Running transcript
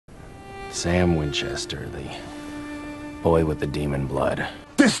Sam Winchester, the boy with the demon blood.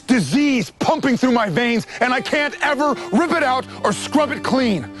 This disease pumping through my veins, and I can't ever rip it out or scrub it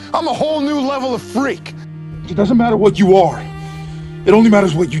clean. I'm a whole new level of freak. It doesn't matter what you are. It only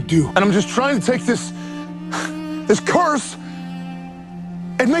matters what you do. And I'm just trying to take this curse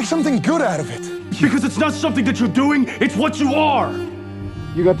and make something good out of it. Because it's not something that you're doing, it's what you are.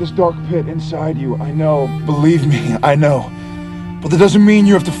 You got this dark pit inside you, I know. Believe me, I know. But that doesn't mean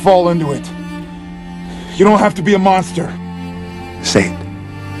you have to fall into it. You don't have to be a monster. Say it.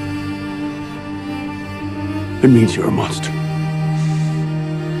 It means you're a monster.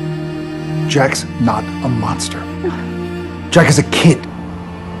 Jack's not a monster. Jack is a kid.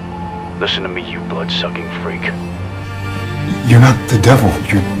 Listen to me, you blood-sucking freak. You're not the devil,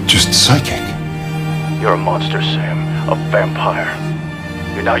 you're just psychic. You're a monster, Sam. A vampire.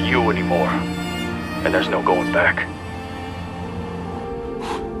 You're not you anymore. And there's no going back.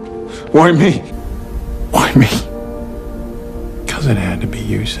 Why me? Why me? Because it had to be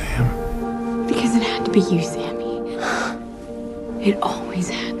you, Sam. Because it had to be you, Sammy. It always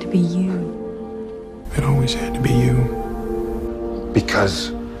had to be you. It always had to be you.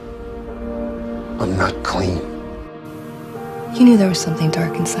 Because I'm not clean. You knew there was something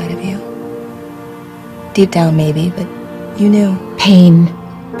dark inside of you. Deep down, maybe, but you knew. Pain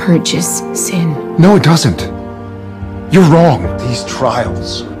purges sin. No, it doesn't. You're wrong. These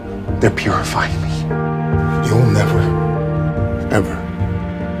trials, they're purifying me. You'll never, ever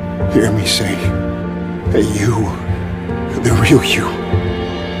hear me say that you, the real you,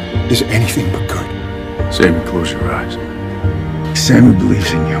 is anything but good. Sammy, close your eyes. Sammy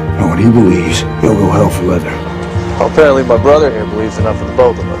believes in you. And when he believes, he'll go hell for leather. Well, apparently my brother here believes enough for the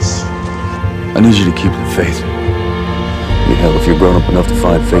both of us. I need you to keep the faith. Hell, if you're grown up enough to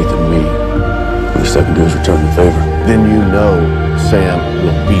find faith in me, the least I can do is return the favor. Then you know Sam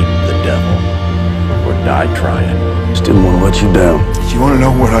will beat the devil. Or die trying. Just didn't want to let you down. Do you want to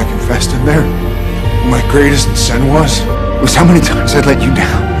know what I confessed in there? What my greatest sin was how many times I'd let you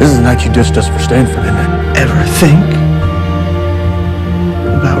down. This is the night you ditched us for Stanford, isn't it? Ever think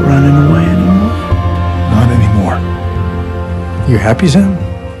about running away anymore? Not anymore. You happy, Sam?